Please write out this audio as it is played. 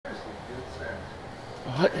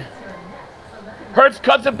What? Hurts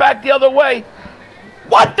cuts it back the other way.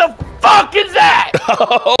 What the fuck is that?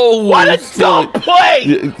 Oh, what a dumb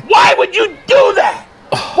play! Why would you do that?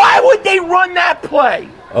 Why would they run that play?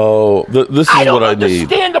 Oh, this is what I need. I don't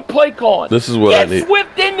understand the play calling. This is what I need. Get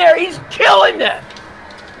Swift in there. He's killing them.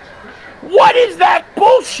 What is that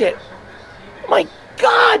bullshit? My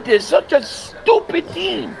God, they're such a stupid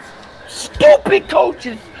team. Stupid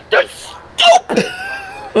coaches. They're stupid.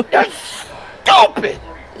 They're stupid.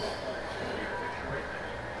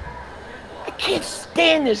 I can't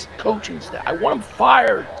stand this coaching staff. I want him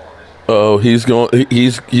fired. Oh, he's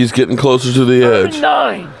getting closer to the edge.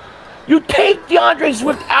 9. You take DeAndre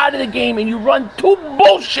Swift out of the game and you run 2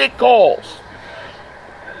 bullshit calls.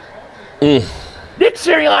 Nick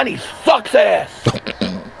Sirianni sucks ass.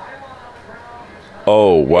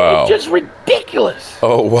 Oh, wow. It's just ridiculous.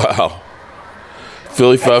 Oh, wow.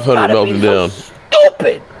 Philly 500 melting down.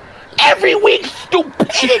 Stupid. Every week,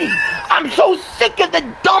 stupidity. I'm so sick of the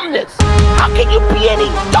dumbness. How can you be any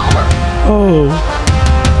dumber? Oh.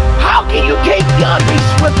 How can you take DeAndre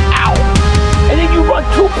Swift out and then you run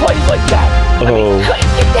 2 plays like that? I mean,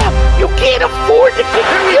 you can't afford to kick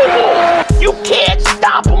field goals. You can't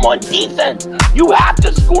stop them on defense. You have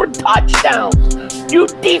to score touchdowns. You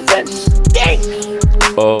defense stinks.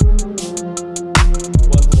 Oh.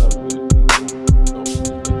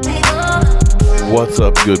 What's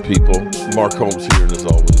up, good people? Mark Holmes here, and as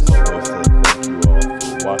always, I want to say thank you all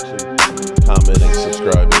for watching, commenting,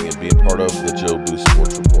 subscribing, and being part of the Joe Boo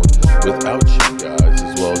Sports Report. Without you guys,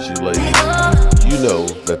 as well as you ladies, you know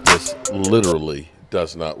that this literally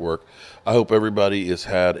does not work. I hope everybody has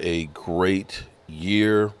had a great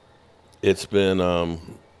year. It's been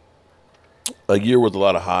a year with a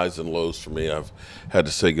lot of highs and lows for me. I've had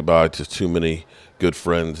to say goodbye to too many good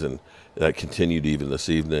friends, and that continued even this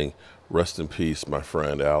evening. Rest in peace, my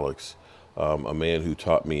friend Alex, a man who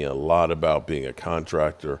taught me a lot about being a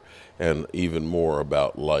contractor and even more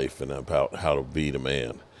about life and about how to be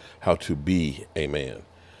a man,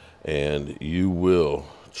 And you will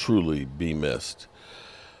truly be missed.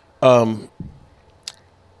 I'm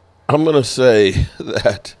going to say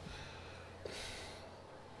that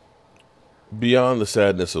beyond the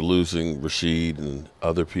sadness of losing Rashid and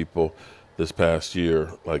other people this past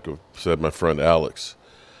year, like I said, my friend Alex,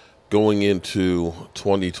 going into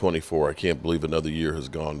 2024, I can't believe another year has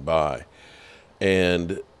gone by.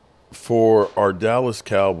 And for our Dallas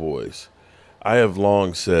Cowboys, I have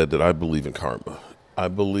long said that I believe in karma. I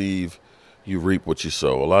believe you reap what you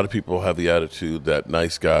sow. A lot of people have the attitude that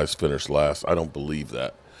nice guys finish last. I don't believe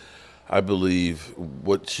that. I believe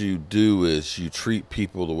what you do is you treat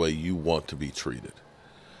people the way you want to be treated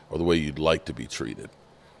or the way you'd like to be treated.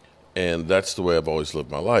 And that's the way I've always lived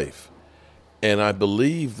my life. And I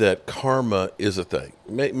believe that karma is a thing.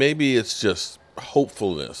 Maybe it's just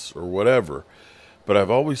hopefulness or whatever, but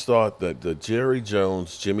I've always thought that the Jerry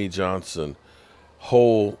Jones, Jimmy Johnson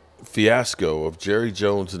whole fiasco of Jerry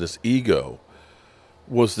Jones and his ego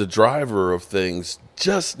was the driver of things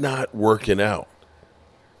just not working out.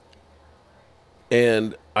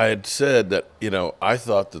 And I had said that, I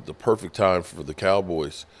thought that the perfect time for the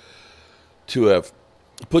Cowboys to have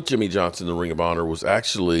put Jimmy Johnson in the Ring of Honor was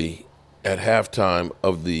actually at halftime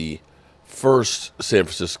of the first San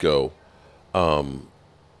Francisco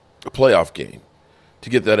playoff game to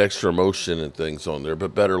get that extra emotion and things on there,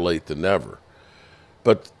 but better late than never.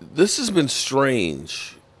 But this has been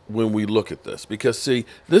strange when we look at this because, see,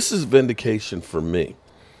 this is vindication for me.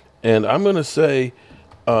 And I'm going to say,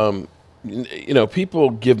 people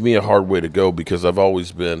give me a hard way to go because I've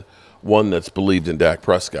always been one that's believed in Dak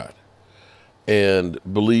Prescott and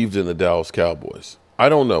believed in the Dallas Cowboys. I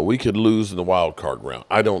don't know. We could lose in the wild card round.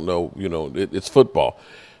 I don't know. It's football.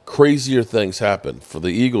 Crazier things happen. For the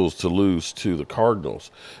Eagles to lose to the Cardinals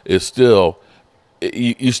is still,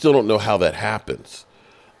 you still don't know how that happens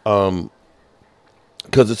because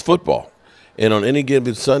it's football. And on any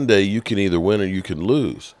given Sunday, you can either win or you can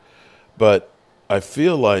lose. But I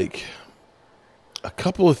feel like a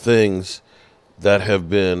couple of things that have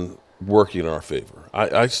been working in our favor.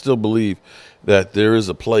 I still believe that there is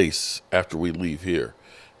a place after we leave here.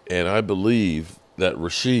 And I believe that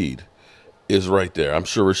Rashid is right there. I'm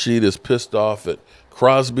sure Rashid is pissed off at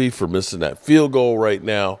Crosby for missing that field goal right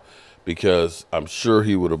now because I'm sure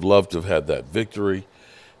he would have loved to have had that victory.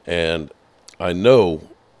 And I know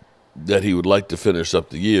that he would like to finish up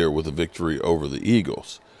the year with a victory over the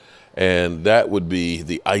Eagles. And that would be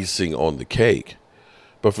the icing on the cake.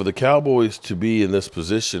 But for the Cowboys to be in this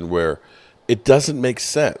position where it doesn't make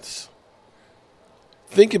sense.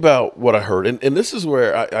 Think about what I heard, and this is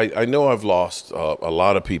where I know I've lost a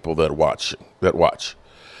lot of people that watch.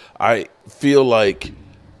 I feel like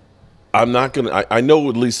I'm not going to – I know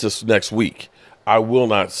at least this next week I will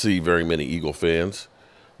not see very many Eagle fans,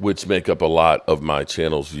 which make up a lot of my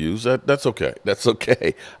channel's views. That's okay. That's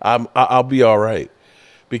okay. I'll be all right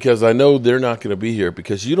because I know they're not going to be here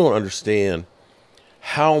because you don't understand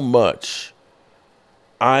how much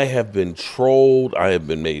I have been trolled. I have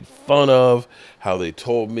been made fun of, how they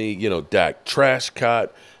told me, Dak trash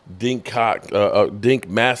cot, dink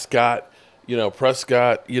mascot,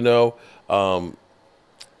 Prescott,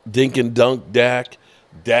 dink and dunk Dak.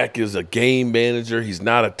 Dak is a game manager. He's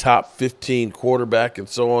not a top 15 quarterback and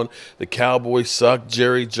so on. The Cowboys suck.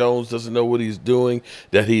 Jerry Jones doesn't know what he's doing,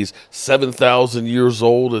 that he's 7,000 years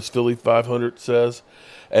old, as Philly 500 says,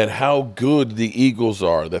 and how good the Eagles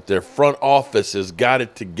are, that their front office has got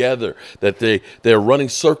it together, that they're running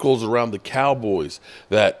circles around the Cowboys,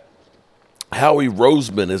 that Howie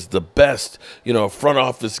Roseman is the best, front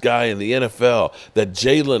office guy in the NFL, that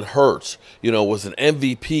Jalen Hurts, was an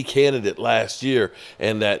MVP candidate last year,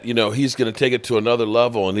 and that, he's going to take it to another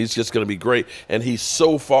level, and he's just going to be great, and he's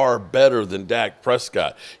so far better than Dak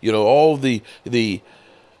Prescott. All the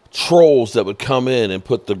trolls that would come in and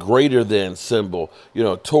put the greater than symbol,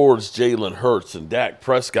 towards Jalen Hurts, and Dak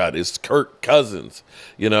Prescott is Kirk Cousins,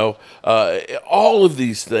 all of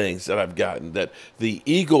these things that I've gotten, that the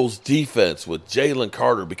Eagles defense with Jalen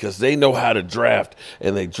Carter, because they know how to draft,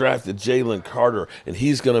 and they drafted Jalen Carter, and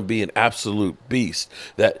he's going to be an absolute beast,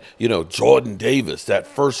 that, Jordan Davis, that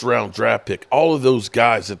first round draft pick, all of those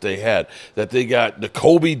guys that they had, that they got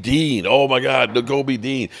Nakobe Dean. Oh my God, Nakobe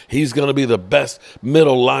Dean. He's going to be the best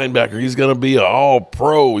middle linebacker. He's going to be an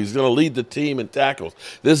all-pro. He's going to lead the team in tackles.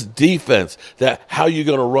 This defense, that how you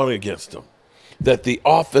going to run against them? That the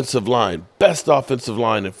offensive line, best offensive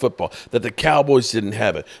line in football, that the Cowboys didn't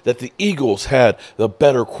have it, that the Eagles had the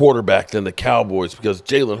better quarterback than the Cowboys because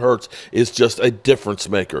Jalen Hurts is just a difference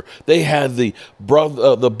maker. They had the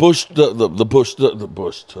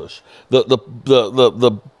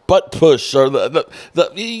butt push, or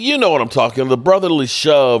the you know what I'm talking, the brotherly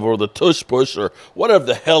shove or the tush push or whatever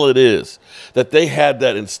the hell it is, that they had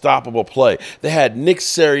that unstoppable play. They had Nick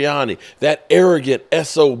Sirianni, that arrogant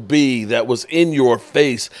SOB that was in your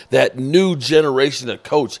face, that new generation of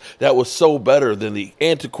coach that was so better than the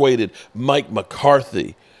antiquated Mike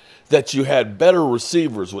McCarthy. That you had better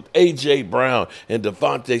receivers with A.J. Brown and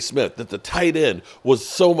Devontae Smith, that the tight end was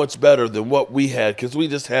so much better than what we had because we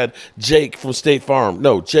just had Jake from State Farm.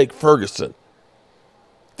 No, Jake Ferguson.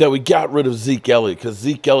 That we got rid of Zeke Elliott because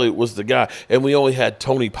Zeke Elliott was the guy, and we only had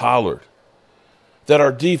Tony Pollard. That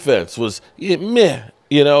our defense was meh,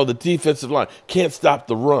 the defensive line can't stop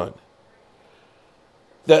the run.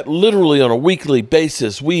 That literally on a weekly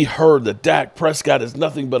basis, we heard that Dak Prescott is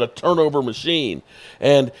nothing but a turnover machine,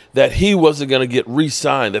 and that he wasn't going to get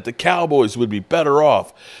re-signed, that the Cowboys would be better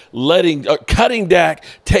off cutting Dak,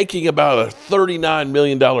 taking about a $39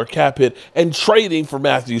 million cap hit, and trading for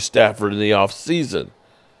Matthew Stafford in the offseason.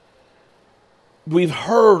 We've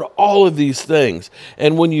heard all of these things,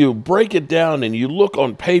 and when you break it down and you look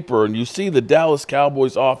on paper and you see the Dallas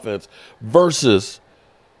Cowboys offense versus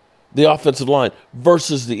the offensive line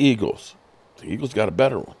versus the Eagles got a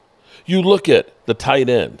better one. You look at the tight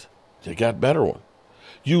end, they got a better one.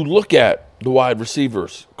 You look at the wide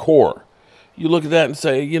receivers core, you look at that and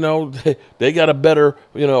say, they got a better,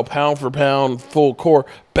 pound for pound full core,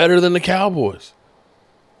 better than the Cowboys.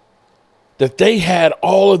 That they had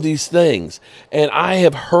all of these things, and I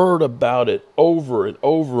have heard about it over and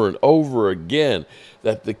over and over again,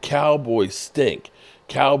 that the Cowboys stink.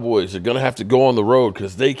 Cowboys are going to have to go on the road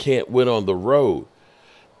because they can't win on the road.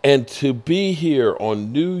 And to be here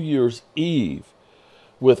on New Year's Eve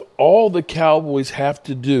with all the Cowboys have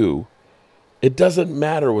to do, it doesn't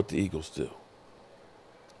matter what the Eagles do,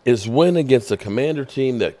 is win against a Commander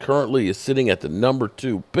team that currently is sitting at the number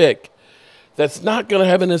 2 pick that's not going to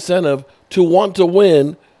have an incentive to want to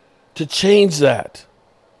win to change that.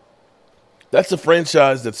 That's a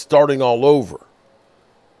franchise that's starting all over.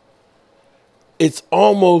 It's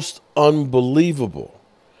almost unbelievable.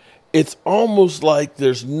 It's almost like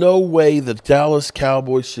there's no way the Dallas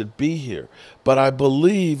Cowboys should be here. But I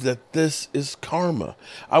believe that this is karma.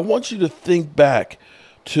 I want you to think back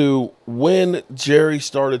to when Jerry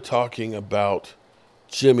started talking about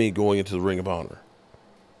Jimmy going into the Ring of Honor.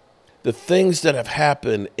 The things that have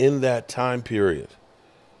happened in that time period.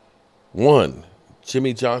 1,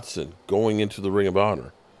 Jimmy Johnson going into the Ring of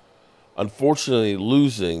Honor. Unfortunately,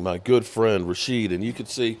 losing my good friend Rashid, and you can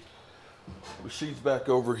see Rashid's back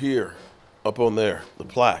over here, up on there, the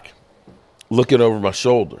plaque, looking over my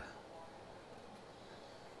shoulder.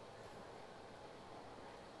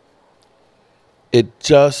 It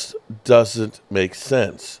just doesn't make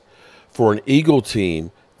sense for an Eagle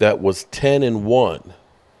team that was 10-1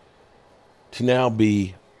 to now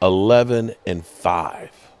be 11-5.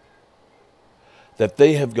 That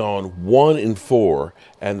they have gone 1-4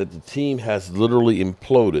 and that the team has literally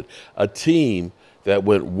imploded. A team that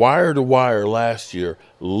went wire to wire last year,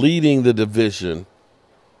 leading the division,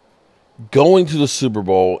 going to the Super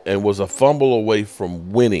Bowl, and was a fumble away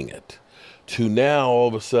from winning it, to now all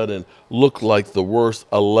of a sudden look like the worst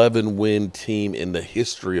 11-win team in the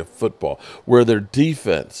history of football, where their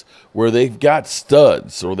defense, where they've got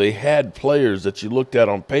studs, or they had players that you looked at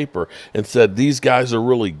on paper and said, these guys are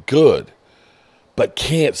really good, but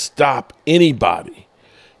can't stop anybody.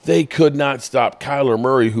 They could not stop Kyler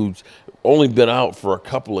Murray, who's only been out for a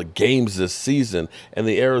couple of games this season, and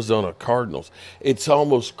the Arizona Cardinals. It's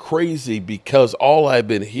almost crazy because all I've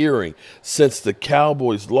been hearing since the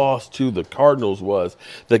Cowboys lost to the Cardinals was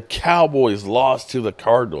the Cowboys lost to the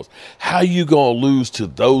Cardinals. How you going to lose to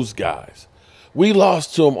those guys? We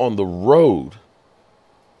lost to them on the road,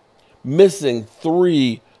 missing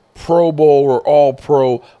 3 Pro Bowl or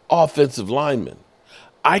All-Pro offensive linemen.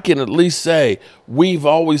 I can at least say we've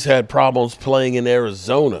always had problems playing in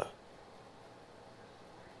Arizona.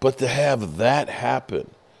 But to have that happen,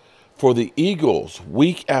 for the Eagles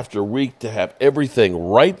week after week to have everything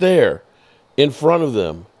right there in front of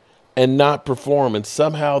them and not perform, and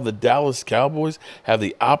somehow the Dallas Cowboys have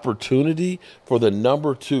the opportunity for the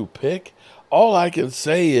number 2 pick, all I can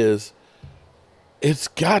say is it's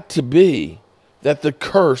got to be that the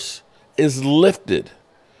curse is lifted.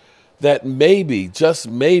 That maybe, just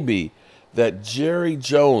maybe, that Jerry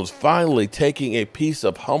Jones finally taking a piece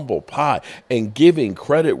of humble pie and giving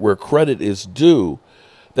credit where credit is due,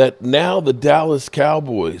 that now the Dallas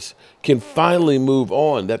Cowboys can finally move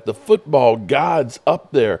on, that the football gods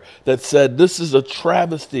up there that said this is a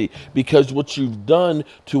travesty because what you've done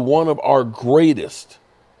to one of our greatest,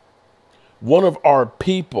 one of our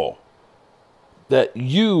people, that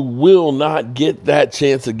you will not get that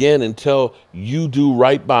chance again until you do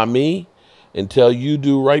right by me. Until you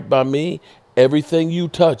do right by me, everything you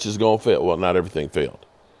touch is going to fail. Well, not everything failed.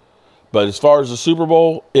 But as far as the Super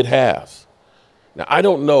Bowl, it has. Now, I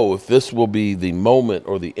don't know if this will be the moment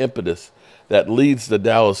or the impetus that leads the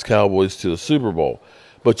Dallas Cowboys to the Super Bowl.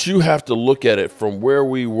 But you have to look at it from where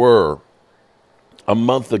we were a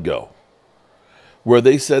month ago, where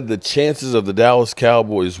they said the chances of the Dallas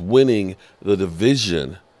Cowboys winning the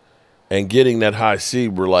division and getting that high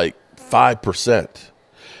seed were like 5%.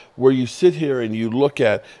 Where you sit here and you look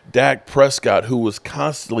at Dak Prescott, who was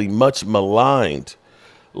constantly much maligned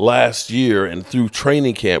last year and through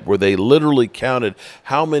training camp, where they literally counted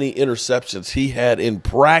how many interceptions he had in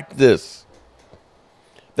practice.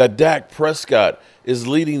 That Dak Prescott is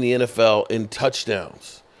leading the NFL in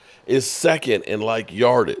touchdowns, is second in like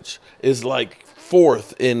yardage, is like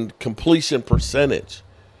 4th in completion percentage.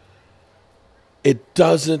 It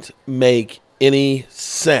doesn't make any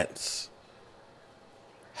sense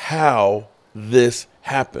how this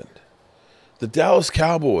happened. The Dallas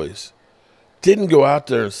Cowboys didn't go out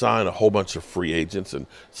there and sign a whole bunch of free agents and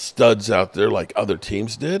studs out there like other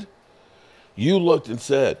teams did. You looked and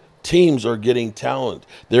said, teams are getting talent.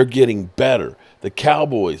 They're getting better. The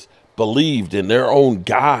Cowboys believed in their own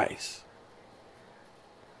guys.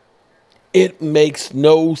 It makes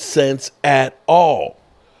no sense at all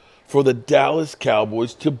for the Dallas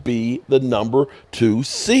Cowboys to be the number 2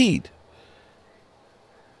 seed.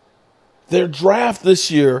 Their draft this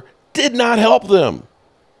year did not help them.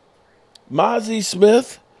 Mozzie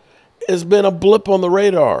Smith has been a blip on the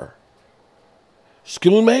radar.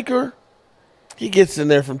 Schoonmaker, he gets in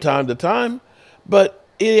there from time to time, but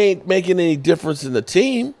it ain't making any difference in the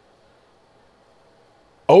team.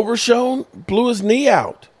 Overshown blew his knee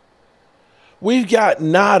out. We've got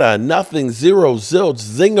nada, nothing, zero, zilch,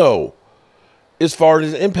 zingo as far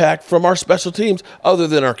as impact from our special teams, other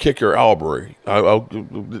than our kicker, Albury.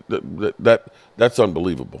 That's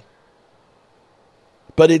unbelievable.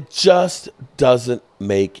 But it just doesn't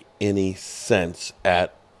make any sense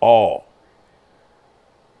at all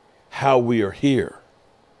how we are here.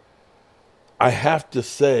 I have to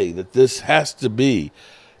say that this has to be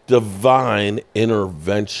divine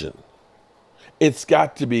intervention. It's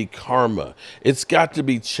got to be karma. It's got to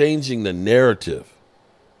be changing the narrative.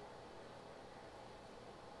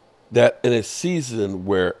 That in a season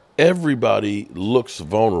where everybody looks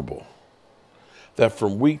vulnerable, that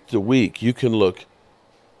from week to week you can look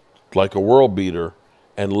like a world beater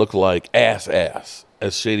and look like ass,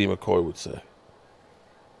 as Shady McCoy would say.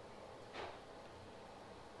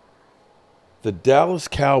 The Dallas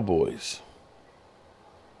Cowboys,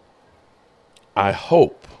 I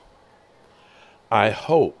hope,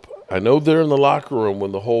 I know they're in the locker room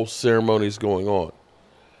when the whole ceremony is going on.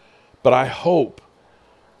 But I hope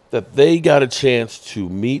that they got a chance to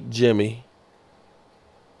meet Jimmy,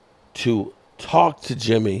 to talk to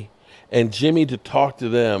Jimmy, and Jimmy to talk to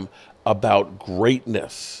them about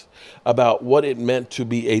greatness, about what it meant to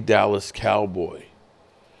be a Dallas Cowboy,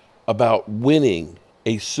 about winning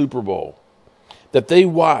a Super Bowl, that they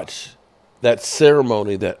watch that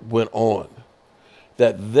ceremony that went on,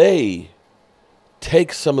 that they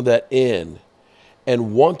take some of that in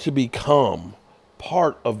and want to become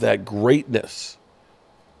part of that greatness.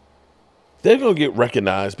 They're going to get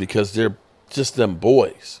recognized because they're just them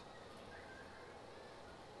boys.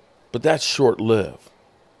 But that's short-lived.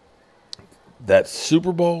 That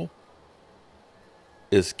Super Bowl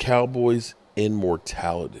is Cowboys'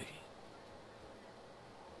 immortality.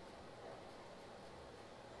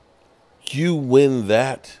 You win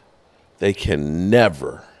that, they can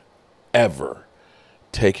never, ever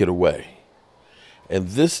take it away. And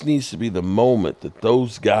this needs to be the moment that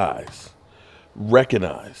those guys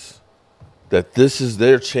recognize that this is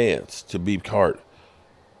their chance to be part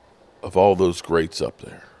of all those greats up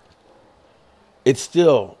there. It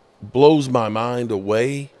still blows my mind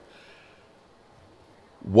away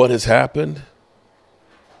what has happened.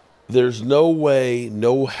 There's no way,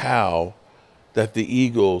 no how that the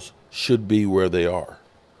Eagles should be where they are.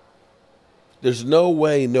 There's no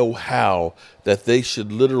way, no how that they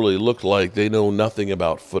should literally look like they know nothing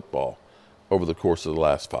about football over the course of the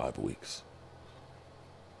last 5 weeks.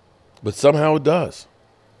 But somehow it does.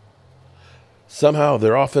 Somehow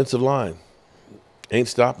their offensive line ain't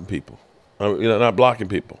stopping people. Not blocking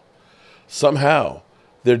people. Somehow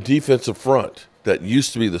their defensive front that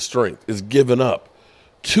used to be the strength is giving up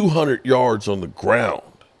 200 yards on the ground.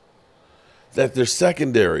 That their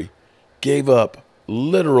secondary gave up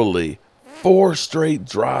literally 4 straight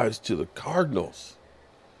drives to the Cardinals.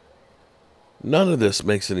 None of this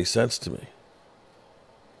makes any sense to me.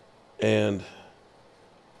 And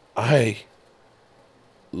I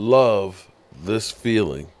love this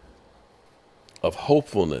feeling of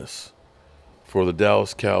hopefulness for the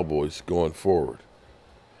Dallas Cowboys going forward.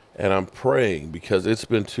 And I'm praying, because it's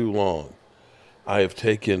been too long. I have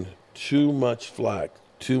taken too much flack,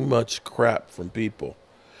 too much crap from people.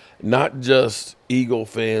 Not just Eagle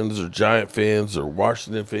fans or Giant fans or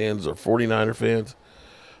Washington fans or 49er fans.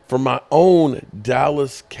 From my own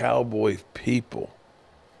Dallas Cowboy people.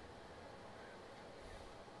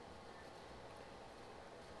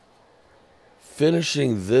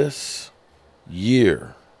 Finishing this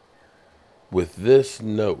year with this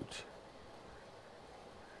note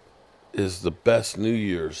is the best New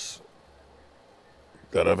Year's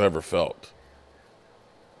that I've ever felt.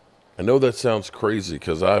 I know that sounds crazy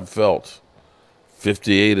because I've felt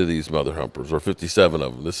 58 of these mother humpers, or 57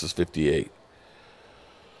 of them. This is 58.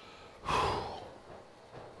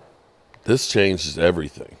 This changes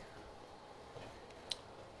everything.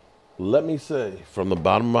 Let me say from the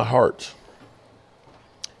bottom of my heart,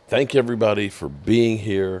 thank everybody for being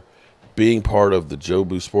here, being part of the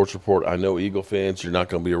Jobu Sports Report. I know Eagle fans, you're not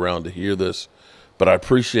going to be around to hear this, but I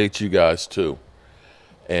appreciate you guys too.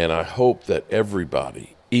 And I hope that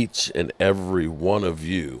everybody, each and every one of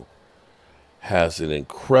you, has an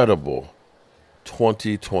incredible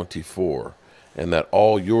 2024 and that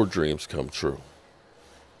all your dreams come true.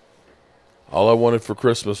 All I wanted for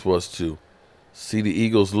Christmas was to see the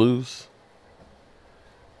Eagles lose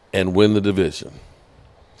and win the division,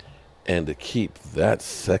 and to keep that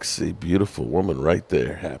sexy, beautiful woman right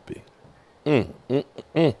there happy.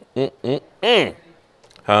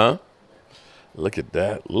 Huh? Look at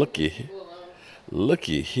that. Looky here.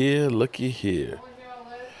 Looky here.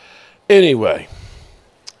 Anyway,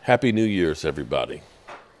 Happy New Year's, everybody.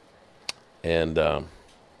 And I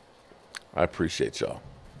appreciate y'all.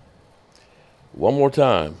 One more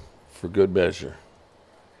time for good measure.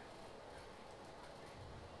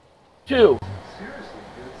 2.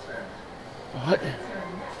 What?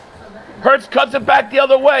 Hurts cuts it back the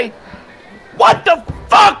other way. What the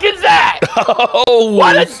fuck is that? Oh,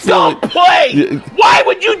 what a dumb play! Why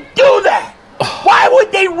would you do that? Why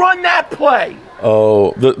would they run that play?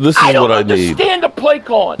 Oh, this is what I need. I don't understand the play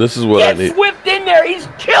calling. This is what I need. Get Swift in there. He's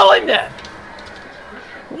killing them.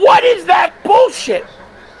 What is that bullshit?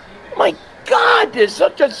 My God, they're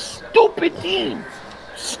such a stupid team.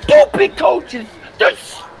 Stupid coaches. They're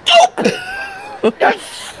stupid. They're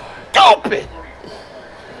stupid.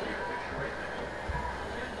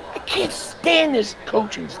 I can't stand this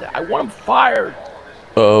coaching staff. I want him fired.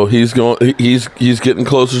 Oh, he's getting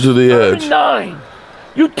closer to the edge. 9.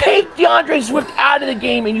 You take DeAndre Swift out of the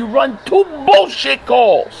game and you run 2 bullshit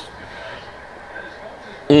calls.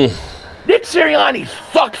 Nick Sirianni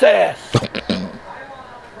sucks ass.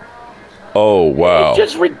 Oh, wow. It's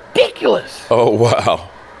just ridiculous. Oh, wow.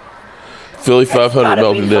 Philly 500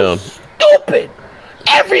 melting down. Stupid.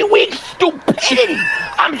 Every week, stupidity.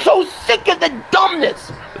 I'm so sick of the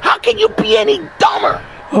dumbness. How can you be any dumber?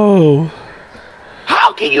 Oh.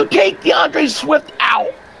 How can you take DeAndre Swift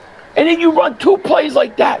out and then you run 2 plays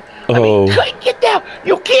like that? I mean, get down.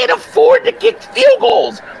 You can't afford to kick field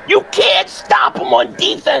goals. You can't stop them on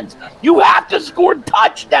defense. You have to score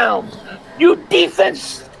touchdowns. You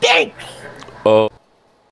defense stinks.